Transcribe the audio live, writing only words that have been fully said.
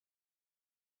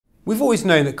We've always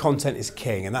known that content is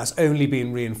king, and that's only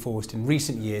been reinforced in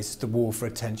recent years as the war for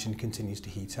attention continues to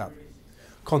heat up.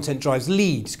 Content drives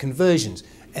leads, conversions,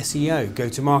 SEO,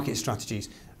 go-to-market strategies,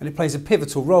 and it plays a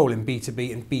pivotal role in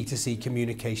B2B and B2C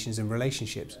communications and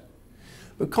relationships.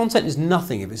 But content is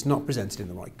nothing if it's not presented in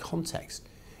the right context.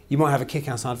 You might have a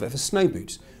kick-ass advert for snow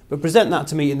boots, but present that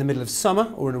to me in the middle of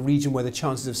summer or in a region where the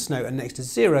chances of snow are next to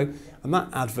zero, and that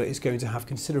advert is going to have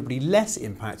considerably less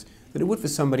impact than it would for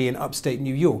somebody in upstate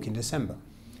New York in December.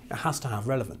 It has to have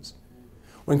relevance.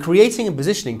 When creating and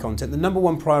positioning content, the number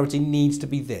one priority needs to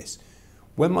be this.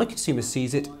 When my consumer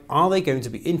sees it, are they going to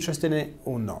be interested in it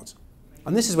or not?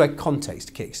 And this is where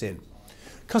context kicks in.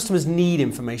 Customers need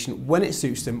information when it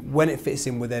suits them, when it fits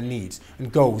in with their needs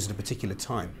and goals at a particular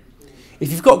time.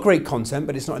 If you've got great content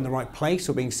but it's not in the right place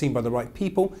or being seen by the right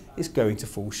people, it's going to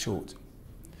fall short.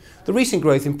 The recent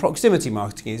growth in proximity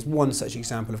marketing is one such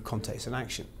example of context in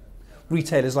action.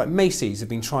 Retailers like Macy's have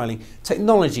been trialling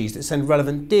technologies that send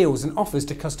relevant deals and offers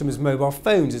to customers' mobile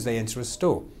phones as they enter a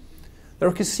store. There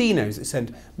are casinos that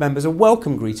send members a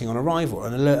welcome greeting on arrival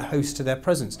and alert hosts to their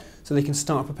presence so they can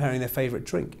start preparing their favourite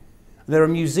drink. And there are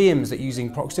museums that are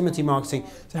using proximity marketing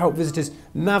to help visitors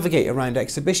navigate around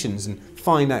exhibitions and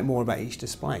find out more about each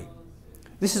display.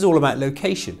 This is all about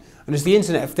location, and as the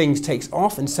Internet of Things takes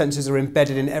off and sensors are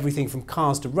embedded in everything from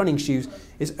cars to running shoes,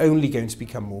 it's only going to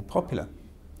become more popular.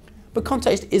 But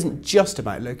context isn't just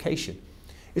about location.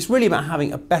 It's really about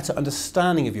having a better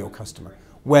understanding of your customer,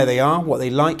 where they are, what they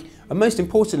like, and most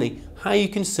importantly, how you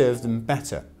can serve them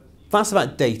better. That's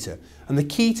about data, and the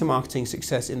key to marketing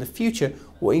success in the future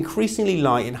will increasingly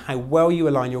lie in how well you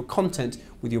align your content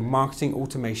with your marketing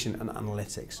automation and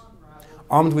analytics.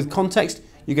 Armed with context,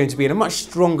 you're going to be in a much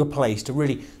stronger place to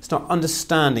really start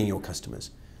understanding your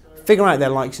customers. Figure out their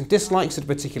likes and dislikes at a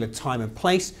particular time and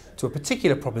place to a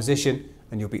particular proposition,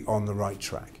 and you'll be on the right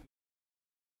track.